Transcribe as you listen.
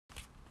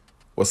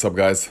What's up,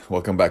 guys?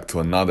 Welcome back to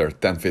another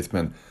 10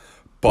 Fitman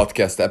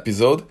podcast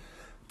episode.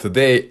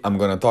 Today, I'm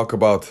going to talk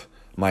about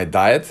my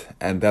diet,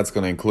 and that's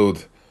going to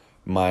include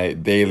my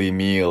daily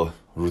meal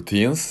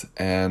routines,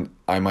 and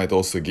I might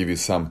also give you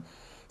some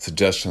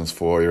suggestions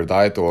for your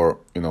diet or,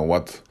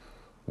 what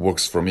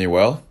works for me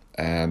well,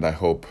 and I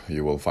hope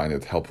you will find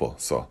it helpful.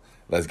 So,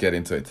 let's get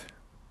into it.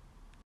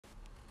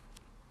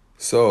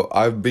 So,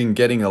 I've been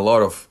getting a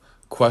lot of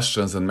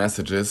questions and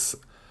messages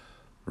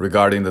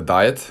regarding the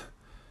diet,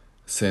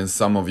 since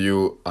some of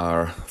you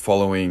are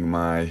following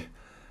my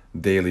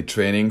daily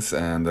trainings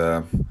and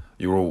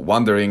you were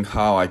wondering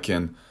how I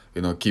can,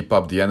 keep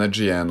up the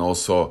energy and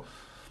also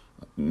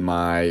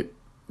my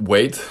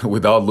weight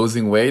without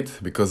losing weight,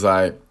 because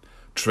I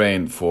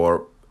train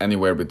for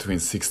anywhere between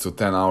 6 to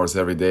 10 hours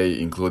every day,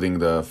 including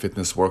the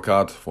fitness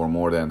workout, for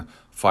more than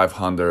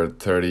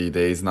 530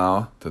 days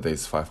now.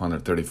 Today's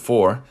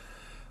 35.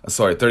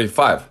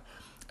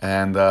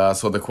 And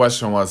so the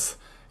question was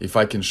if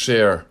I can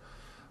share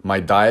my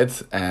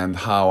diet and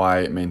how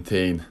I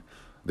maintain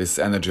these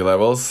energy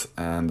levels,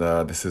 and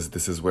this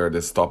is where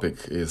this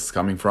topic is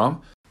coming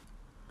from.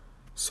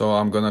 So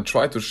I'm gonna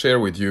try to share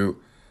with you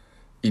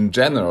in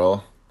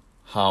general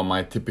how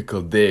my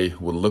typical day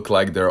would look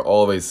like. There are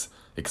always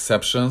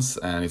exceptions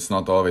and it's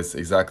not always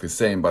exactly the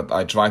same, but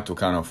I try to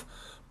kind of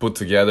put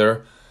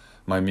together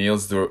my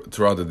meals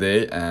throughout the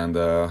day, and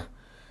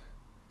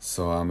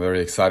so I'm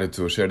very excited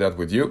to share that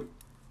with you.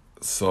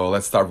 So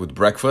let's start with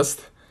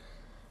breakfast.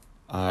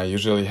 I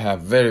usually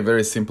have very,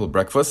 very simple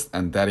breakfast,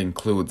 and that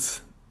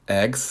includes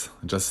eggs,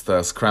 just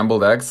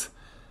scrambled eggs.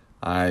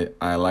 I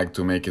like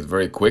to make it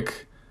very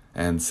quick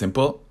and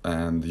simple,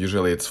 and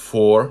usually it's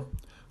four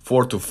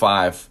to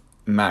five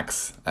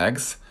max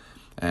eggs.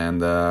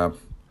 And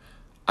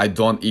I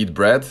don't eat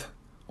bread.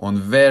 On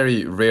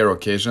very rare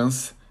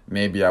occasions,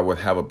 maybe I would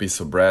have a piece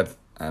of bread,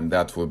 and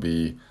that would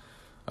be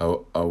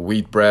a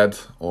wheat bread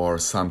or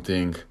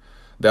something,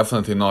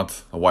 definitely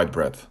not a white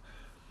bread.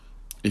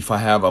 If I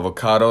have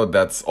avocado,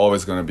 that's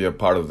always going to be a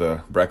part of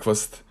the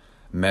breakfast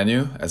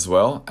menu as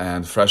well.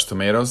 And fresh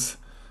tomatoes,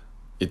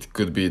 it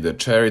could be the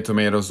cherry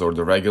tomatoes or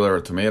the regular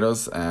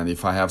tomatoes. And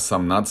if I have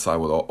some nuts, I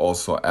would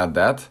also add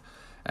that.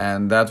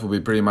 And that will be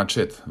pretty much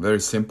it. Very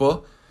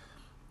simple.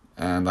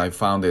 And I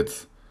found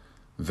it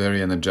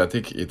very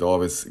energetic. It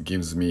always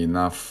gives me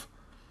enough,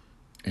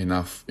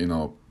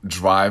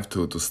 drive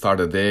to start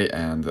the day.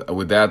 And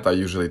with that, I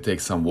usually take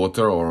some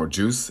water or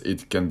juice.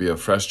 It can be a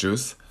fresh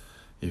juice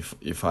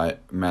if I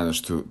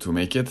manage to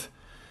make it.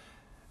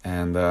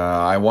 And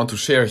I want to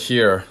share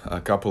here a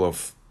couple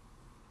of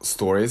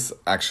stories,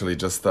 actually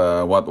just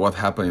what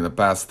happened in the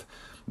past.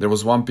 There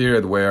was one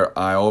period where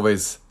I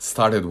always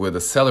started with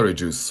a celery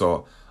juice.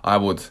 So I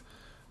would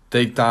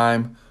take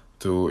time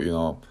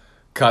to,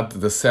 cut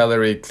the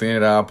celery, clean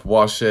it up,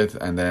 wash it,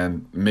 and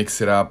then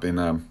mix it up in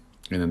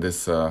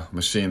this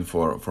machine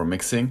for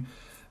mixing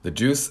the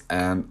juice.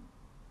 And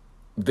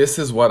this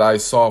is what I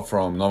saw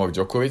from Novak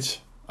Djokovic.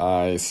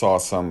 I saw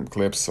some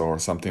clips or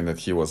something that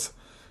he was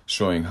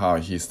showing how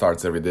he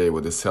starts every day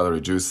with the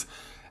celery juice,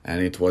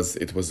 and it was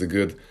a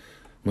good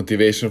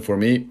motivation for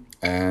me,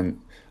 and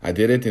I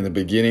did it. In the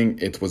beginning,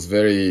 it was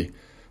very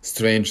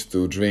strange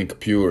to drink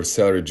pure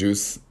celery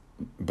juice,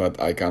 but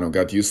I kind of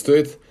got used to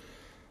it.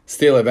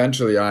 Still,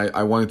 eventually,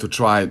 I wanted to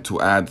try to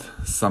add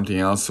something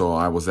else, so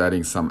I was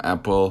adding some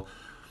apple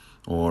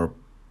or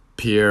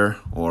pear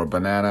or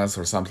bananas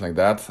or something like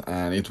that,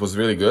 and it was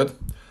really good.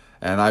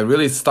 And I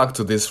really stuck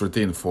to this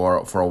routine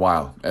for a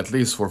while, at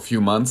least for a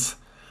few months.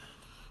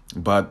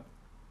 But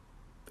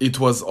it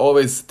was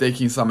always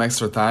taking some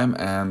extra time.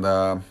 And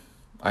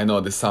I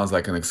know this sounds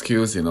like an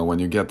excuse. When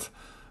you get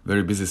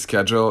very busy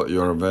schedule,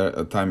 your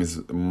time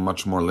is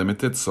much more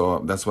limited. So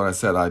that's what I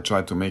said. I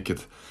tried to make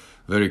it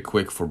very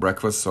quick for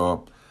breakfast.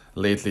 So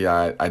lately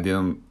I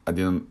didn't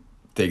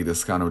take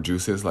this kind of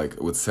juices like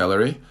with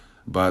celery.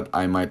 But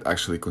I might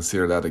actually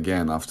consider that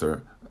again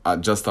after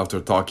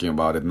talking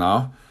about it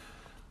now.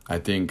 I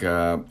think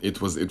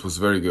it was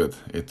very good.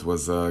 It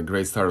was a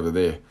great start of the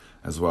day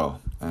as well.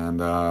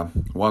 And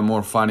one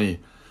more funny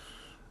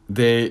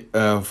thing.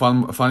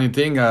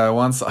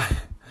 Once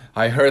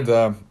I heard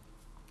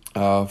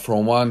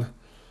from one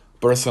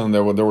person, they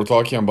were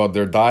talking about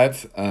their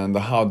diet and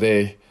how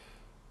they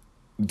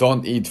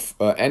don't eat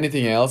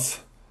anything else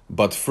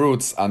but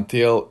fruits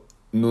until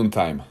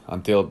noontime,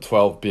 until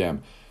 12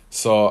 p.m.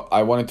 So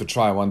I wanted to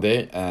try one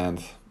day,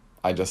 and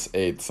I just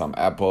ate some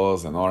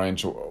apples and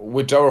orange,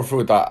 whichever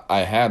fruit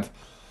I had.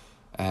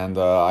 And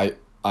I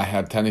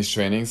had tennis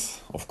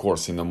trainings, of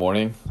course, in the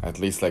morning, at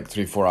least like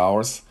 3-4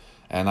 hours.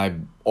 And I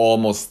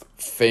almost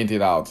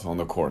fainted out on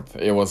the court.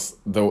 It was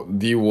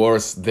the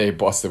worst day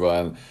possible.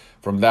 And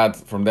from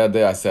that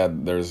day, I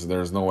said,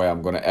 there's no way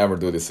I'm going to ever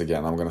do this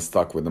again. I'm going to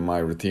stuck with my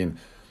routine,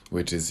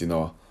 which is,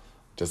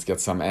 just get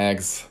some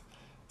eggs,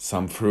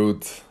 some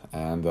fruit,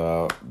 and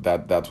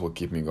that will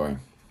keep me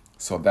going.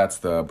 So that's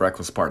the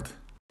breakfast part.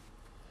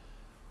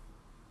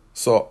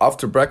 So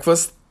after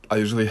breakfast, I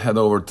usually head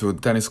over to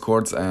tennis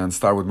courts and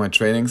start with my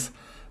trainings.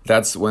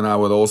 That's when I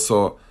would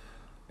also,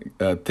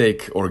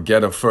 take or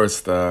get a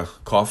first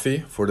coffee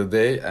for the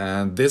day,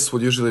 and this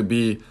would usually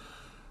be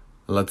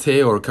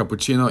latte or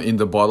cappuccino in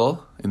the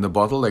bottle,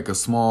 like a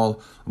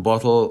small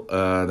bottle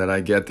that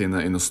I get in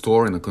a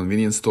store, in a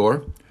convenience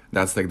store.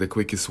 That's like the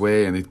quickest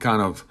way, and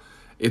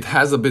it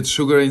has a bit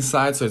sugar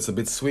inside, so it's a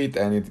bit sweet,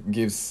 and it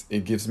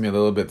gives me a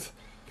little bit,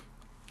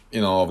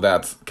 of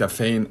that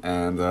caffeine,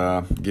 and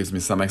gives me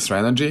some extra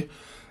energy.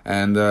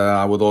 And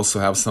I would also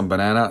have some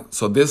banana.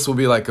 So this will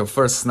be like a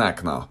first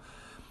snack now.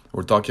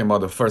 We're talking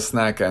about the first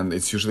snack, and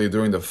it's usually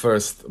during the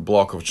first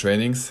block of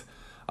trainings.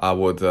 I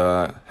would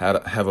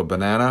have a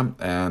banana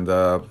and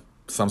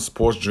some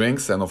sports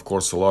drinks, and of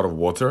course a lot of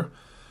water.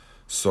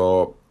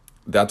 So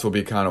that will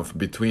be kind of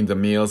between the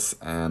meals,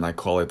 and I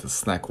call it a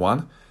snack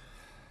one.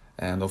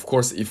 And of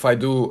course, if I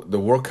do the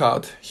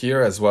workout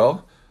here as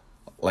well,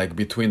 like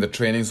between the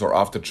trainings or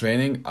after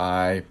training,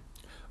 I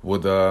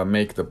would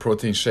make the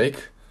protein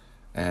shake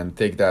and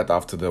take that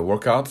after the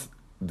workout.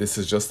 This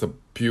is just a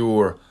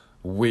pure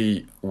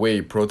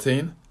whey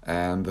protein,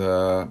 and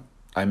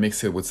I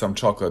mix it with some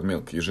chocolate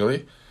milk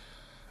usually,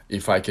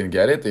 if I can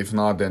get it. If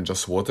not, then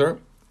just water.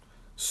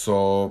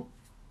 So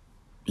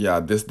yeah,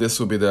 this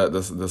will be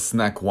the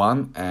snack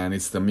one, and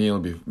it's the meal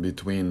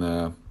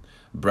between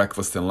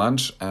breakfast and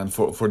lunch. And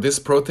for this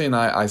protein,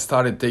 I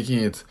started taking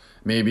it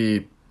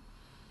maybe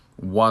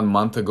 1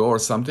 month ago or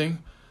something.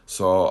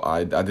 So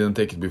I didn't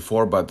take it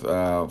before, but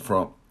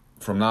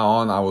from now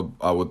on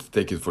I would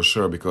take it for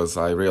sure, because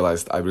I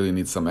realized I really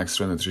need some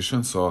extra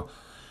nutrition. So,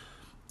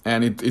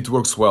 and it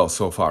works well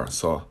so far,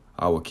 so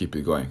I will keep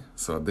it going.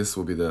 So this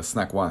will be the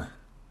snack one.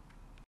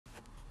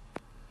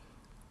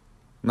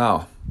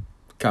 Now,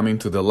 coming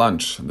to the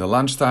lunch. The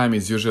lunchtime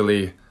is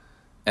usually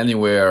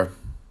anywhere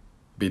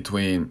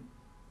between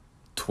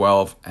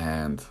 12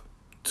 and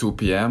 2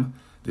 p.m.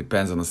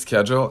 Depends on the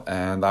schedule.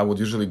 And I would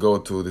usually go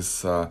to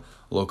this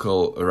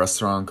local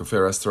cafe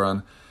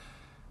restaurant,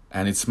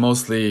 and it's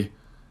mostly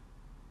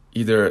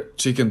either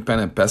chicken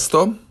penne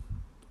pesto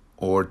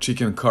or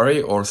chicken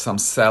curry or some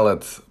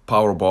salad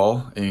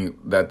powerball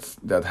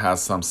that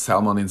has some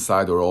salmon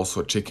inside, or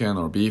also chicken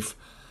or beef.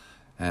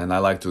 And I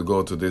like to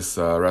go to this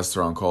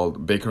restaurant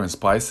called Baker and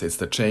Spice. It's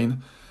the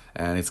chain,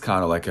 and it's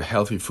kind of like a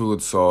healthy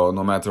food. So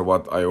no matter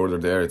what I order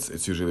there,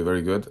 it's usually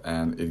very good,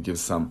 and it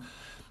gives some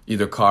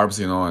either carbs,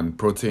 and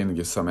protein,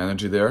 gives some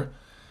energy there.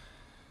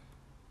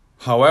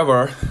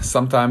 However,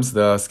 sometimes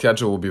the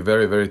schedule will be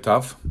very, very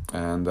tough,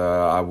 and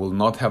I will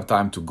not have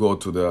time to go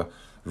to the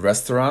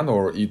restaurant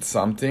or eat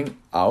something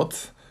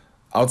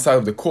outside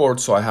of the court.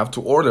 So I have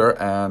to order,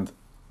 and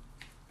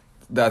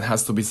that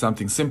has to be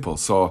something simple.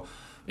 So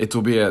it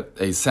will be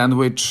a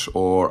sandwich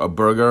or a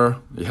burger.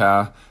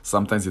 Yeah,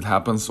 sometimes it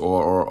happens,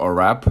 or a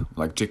wrap,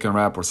 like chicken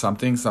wrap or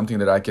something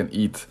that I can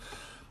eat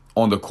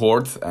on the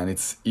court, and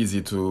it's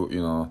easy to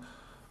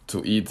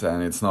eat,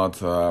 and it's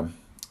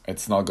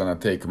not gonna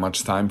take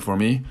much time for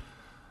me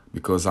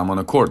because I'm on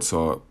a court,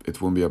 so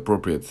it won't be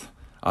appropriate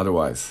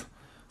otherwise.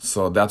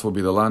 So that will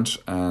be the lunch,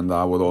 and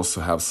I would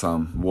also have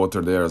some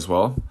water there as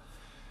well.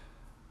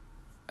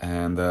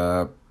 And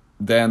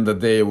then the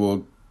day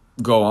will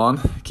go on,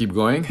 keep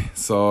going.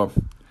 So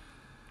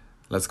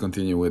let's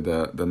continue with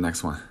the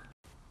next one.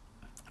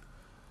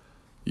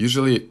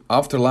 Usually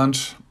after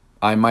lunch,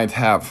 I might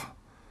have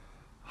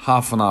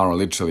half an hour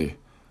literally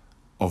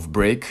of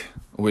break,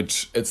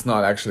 which it's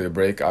not actually a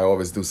break. I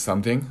always do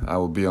something. I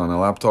will be on a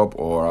laptop,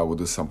 or I will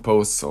do some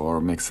posts or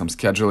make some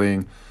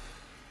scheduling.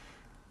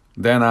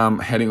 Then I'm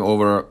heading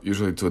over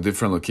usually to a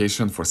different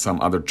location for some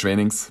other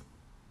trainings.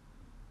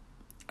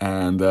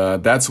 And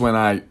that's when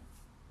I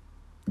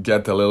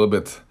get a little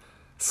bit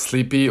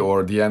sleepy,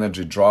 or the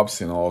energy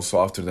drops,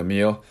 also after the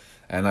meal.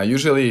 And I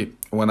usually,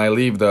 when I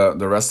leave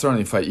the restaurant,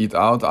 if I eat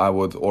out, I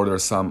would order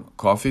some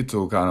coffee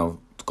to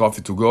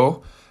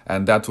go,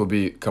 and that will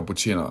be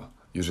cappuccino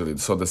usually.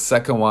 So the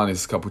second one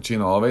is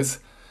cappuccino always,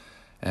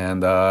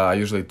 and I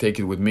usually take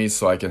it with me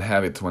so I can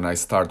have it when I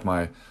start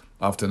my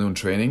afternoon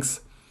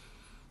trainings.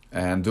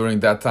 And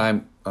during that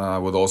time, I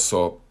would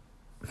also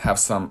have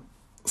some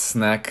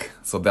snack.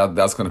 So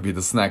that's going to be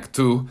the snack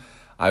too.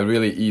 I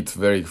really eat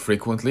very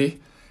frequently,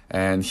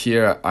 and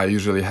here I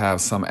usually have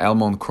some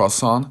almond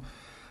croissant.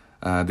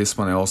 This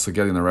one I also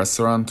get in a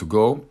restaurant to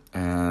go,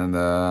 and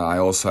I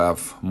also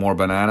have more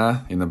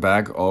banana in the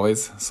bag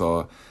always.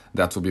 So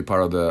that will be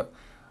part of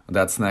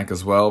that snack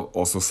as well.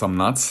 Also some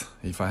nuts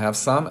if I have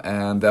some,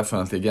 and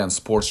definitely again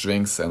sports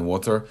drinks and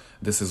water.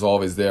 This is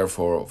always there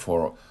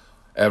for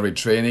every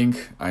training.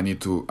 I need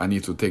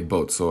to take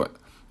both. So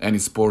any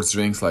sports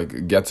drinks like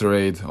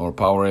Gatorade or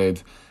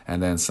Powerade,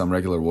 and then some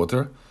regular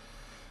water.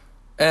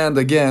 And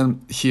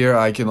again, here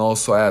I can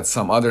also add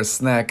some other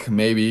snack,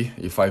 maybe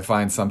if I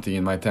find something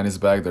in my tennis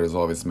bag. There's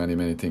always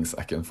many things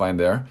I can find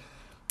there.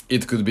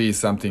 It could be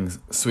something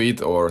sweet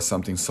or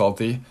something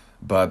salty,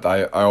 but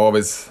I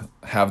always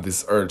have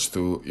this urge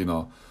to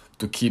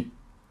keep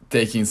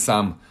taking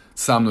some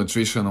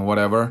nutrition or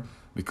whatever,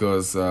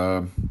 because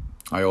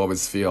I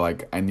always feel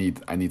like I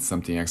need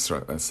something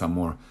extra, some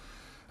more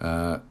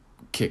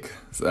kick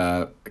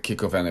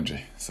of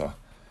energy. So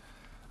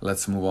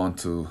let's move on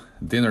to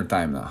dinner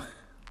time now.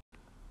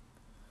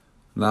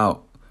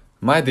 Now,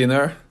 my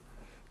dinner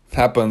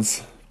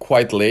happens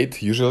quite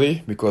late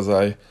usually because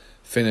I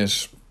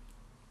finish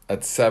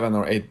at 7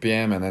 or 8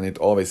 p.m. and then it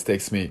always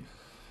takes me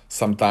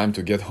some time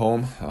to get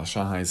home.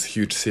 Shanghai is a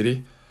huge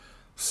city,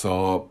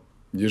 so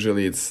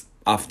usually it's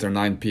after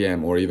 9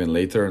 p.m. or even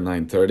later,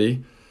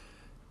 9:30.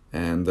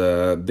 And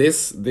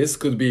this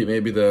could be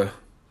maybe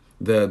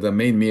the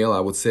main meal, I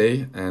would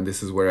say, and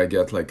this is where I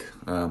get like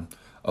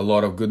a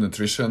lot of good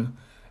nutrition,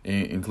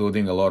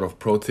 including a lot of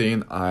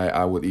protein.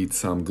 I would eat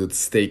some good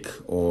steak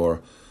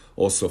or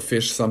also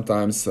fish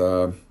sometimes.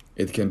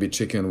 It can be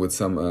chicken with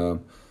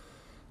some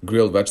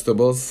grilled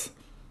vegetables,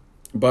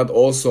 but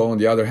also on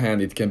the other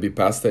hand, it can be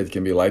pasta, it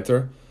can be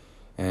lighter,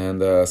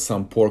 and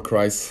some pork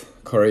rice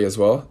curry as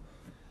well.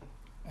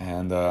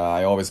 And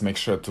I always make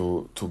sure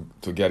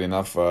to get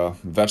enough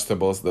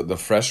vegetables, the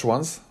fresh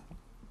ones.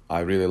 I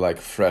really like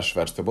fresh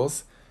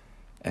vegetables.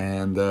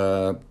 And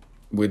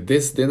with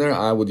this dinner,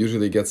 I would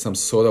usually get some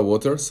soda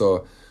water,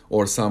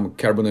 or some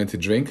carbonated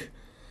drink.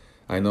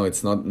 I know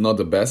it's not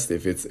the best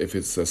if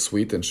it's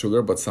sweet and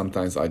sugar, but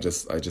sometimes I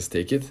just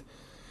take it.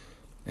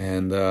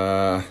 And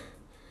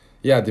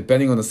yeah,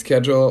 depending on the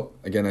schedule,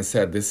 again, I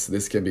said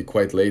this can be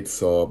quite late,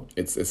 so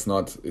it's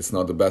not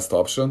the best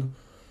option.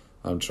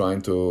 I'm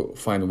trying to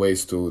find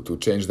ways to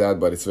change that,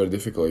 but it's very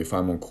difficult if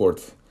I'm on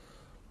court.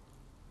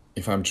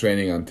 If I'm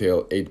training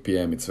until 8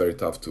 p.m., it's very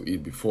tough to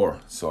eat before.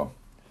 So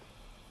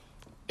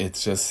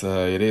it's just,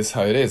 it is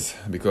how it is.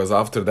 Because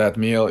after that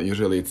meal,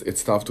 usually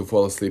it's tough to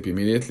fall asleep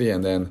immediately.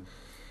 And then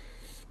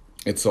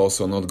it's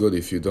also not good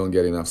if you don't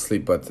get enough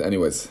sleep. But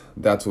anyways,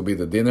 that will be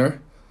the dinner.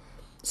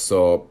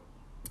 So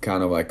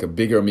kind of like a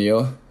bigger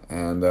meal.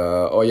 And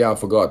oh yeah, I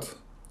forgot.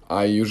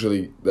 I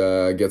usually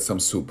get some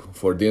soup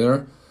for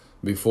dinner.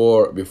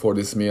 Before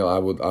this meal, I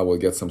would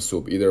get some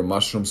soup, either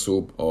mushroom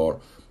soup or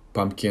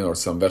pumpkin or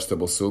some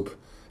vegetable soup.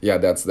 Yeah,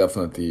 that's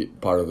definitely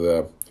part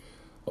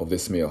of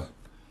this meal.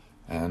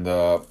 And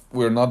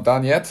we're not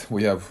done yet.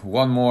 We have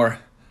one more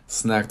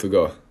snack to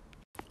go.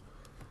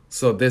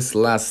 So this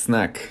last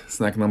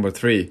snack number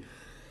 3,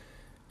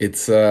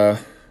 it's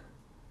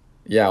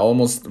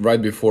almost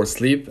right before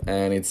sleep,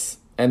 and it's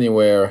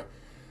anywhere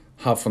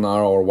half an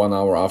hour or 1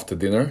 hour after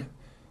dinner.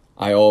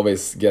 I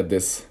always get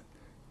this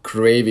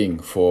craving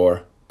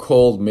for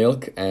cold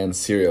milk and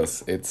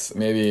cereals. It's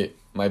maybe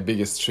my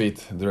biggest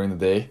treat during the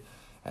day,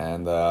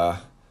 and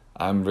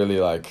I'm really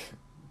like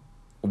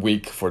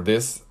weak for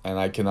this, and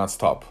I cannot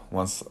stop.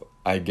 Once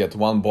I get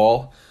one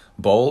bowl,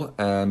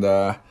 and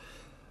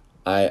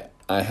I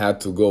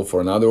had to go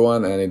for another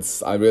one, and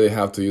I really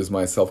have to use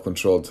my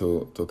self-control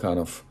to kind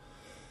of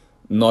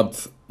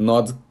not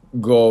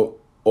go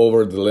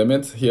over the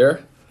limit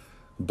here,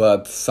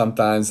 but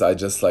sometimes I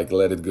just like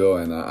let it go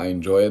and I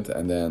enjoy it,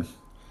 and then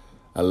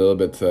a little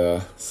bit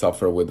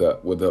suffer with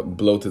a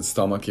bloated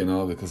stomach,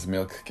 because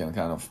milk can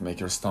kind of make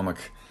your stomach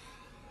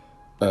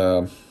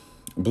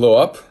blow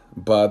up.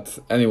 But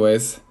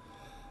anyways,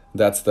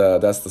 that's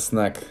the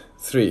snack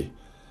 3.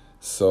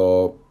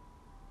 So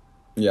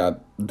yeah,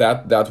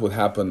 that would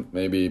happen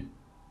maybe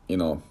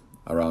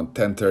around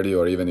 10:30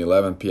 or even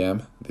 11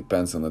 p.m.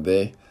 depends on the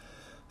day.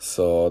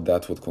 So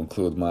that would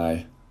conclude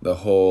the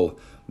whole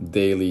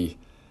daily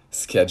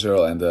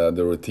schedule and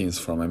the routines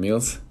for my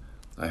meals.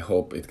 I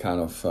hope it kind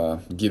of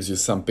gives you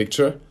some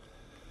picture.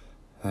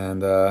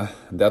 And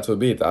that will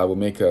be it. I will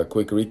make a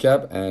quick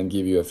recap and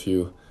give you a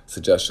few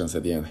suggestions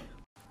at the end.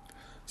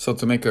 So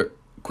to make a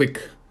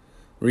quick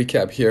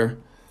recap here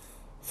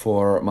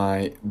for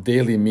my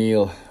daily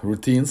meal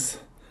routines.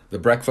 The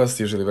breakfast,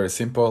 usually very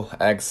simple.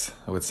 Eggs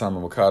with some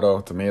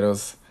avocado,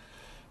 tomatoes,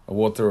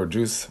 water or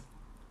juice.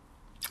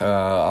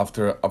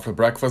 After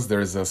breakfast,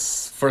 there is a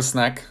first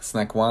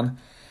snack 1.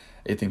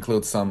 It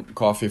includes some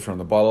coffee from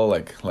the bottle,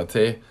 like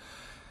latte,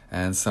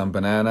 and some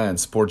banana and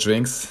sport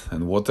drinks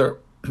and water,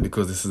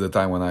 because this is the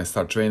time when I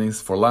start trainings.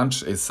 For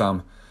lunch is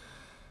some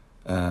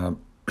penne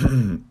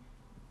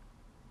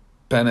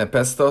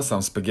pesto,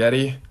 some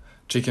spaghetti,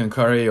 chicken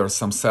curry, or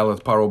some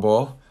salad paro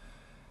bowl.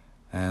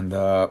 And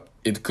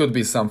it could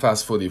be some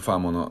fast food if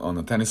I'm on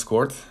a tennis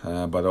court,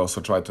 but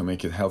also try to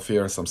make it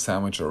healthier, some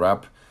sandwich or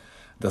wrap.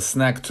 The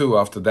snack 2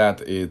 after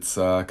that, it's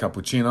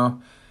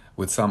cappuccino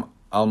with some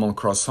almond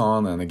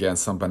croissant and again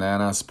some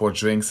banana, sport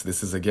drinks.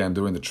 This is again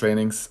during the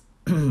trainings.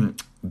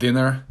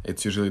 Dinner,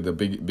 it's usually the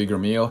bigger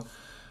meal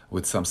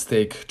with some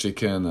steak,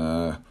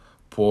 chicken,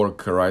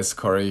 pork, rice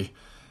curry,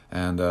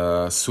 and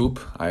soup.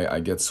 I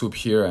get soup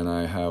here, and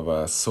I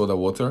have soda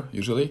water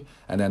usually.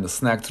 And then the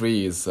snack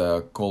 3 is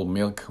cold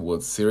milk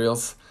with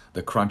cereals,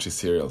 the crunchy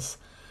cereals.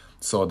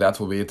 So that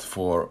will be it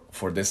for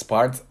this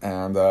part.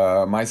 And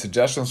my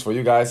suggestions for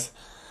you guys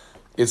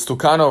is to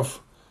kind of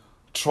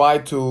try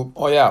to,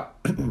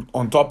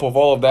 on top of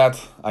all of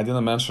that, I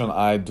didn't mention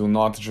I do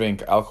not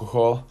drink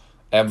alcohol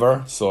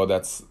ever, so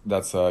that's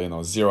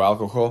 0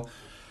 alcohol.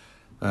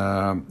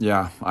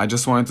 I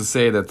just wanted to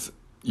say that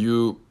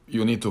you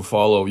need to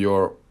follow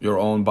your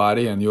own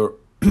body and your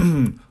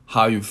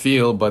how you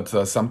feel, but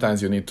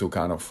sometimes you need to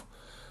kind of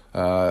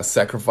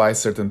sacrifice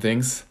certain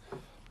things.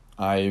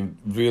 I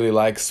really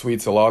like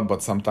sweets a lot,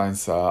 but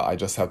sometimes I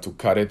just have to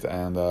cut it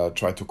and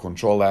try to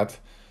control that.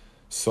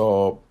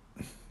 So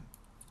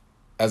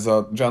as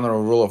a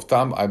general rule of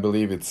thumb, I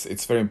believe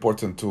it's very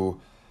important to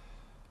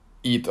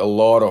eat a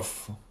lot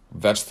of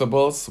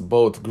vegetables,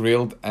 both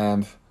grilled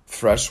and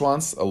fresh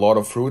ones, a lot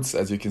of fruits.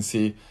 As you can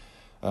see,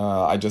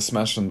 I just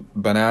mentioned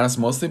bananas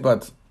mostly,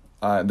 but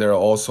there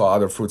are also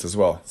other fruits as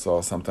well.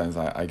 So sometimes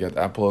I get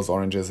apples,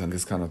 oranges, and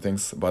these kind of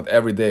things. But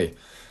every day,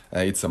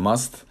 it's a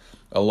must.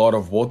 A lot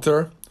of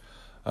water.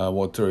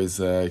 Water is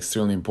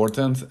extremely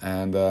important,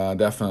 and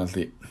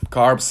definitely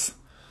carbs.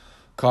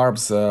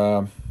 Carbs.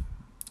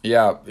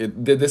 Yeah,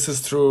 this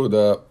is true.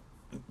 The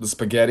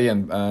spaghetti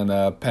and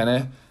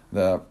penne.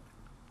 The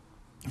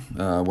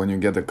when you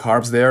get the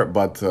carbs there,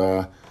 but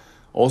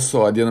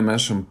also I didn't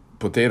mention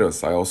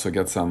potatoes. I also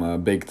get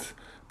some baked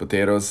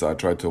potatoes. I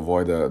try to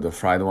avoid the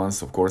fried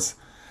ones, of course,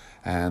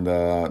 and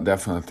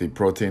definitely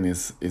protein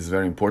is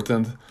very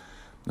important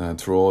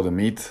through all the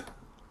meat.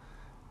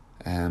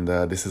 And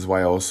this is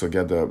why I also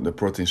get the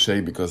protein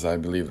shake, because I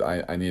believe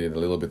I needed a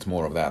little bit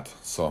more of that.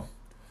 So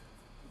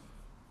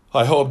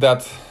I hope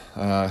that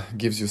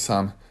gives you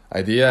some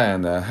idea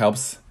and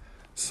helps.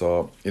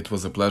 So it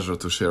was a pleasure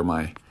to share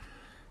my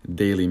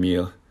daily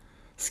meal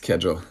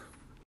schedule.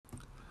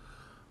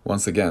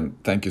 Once again,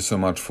 thank you so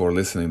much for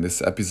listening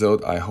this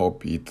episode. I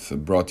hope it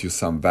brought you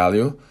some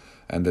value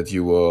and that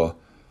you will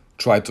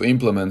try to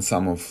implement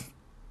some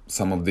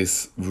of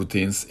these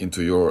routines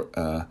into your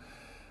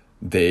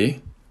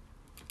day.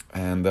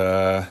 And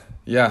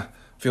yeah,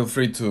 feel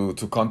free to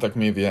contact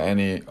me via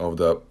any of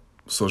the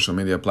social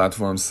media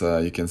platforms.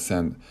 You can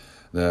send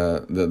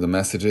the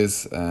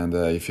messages, and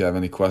if you have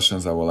any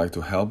questions, I would like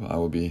to help. I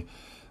will be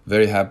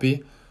very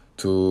happy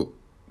to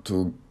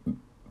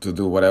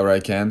do whatever I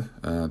can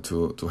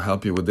to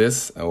help you with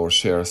this, or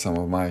share some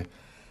of my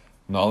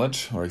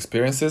knowledge or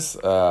experiences.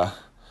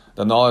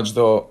 The knowledge,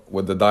 though,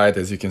 with the diet,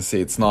 as you can see,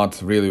 it's not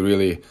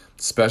really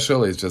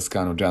special. It's just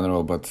kind of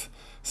general, but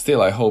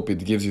still, I hope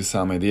it gives you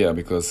some idea,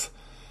 because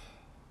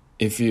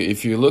if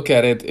you look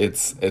at it,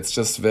 it's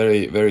just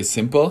very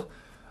simple,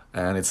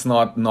 and it's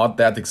not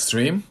that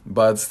extreme,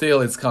 but still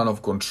it's kind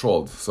of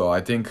controlled. So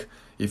I think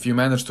if you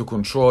manage to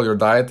control your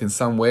diet in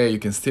some way, you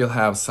can still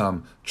have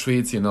some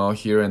treats,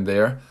 here and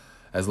there,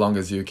 as long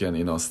as you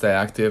can, stay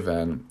active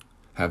and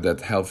have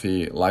that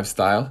healthy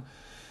lifestyle.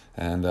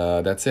 And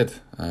that's it.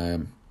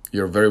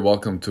 You're very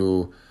welcome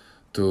to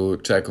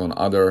check on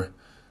other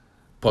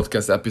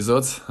podcast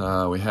episodes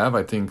we have.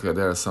 I think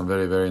there are some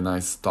very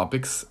nice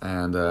topics.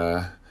 And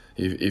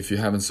if you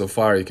haven't so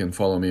far, you can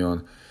follow me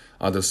on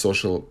other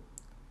social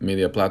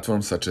media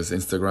platforms such as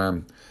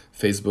Instagram,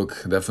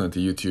 Facebook,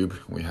 definitely YouTube.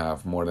 We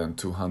have more than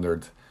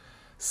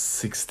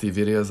 260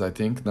 videos, I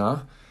think,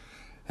 now.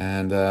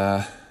 And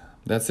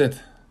that's it.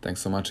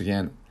 Thanks so much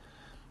again.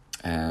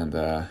 And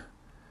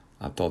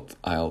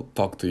I'll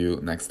talk to you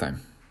next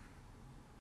time.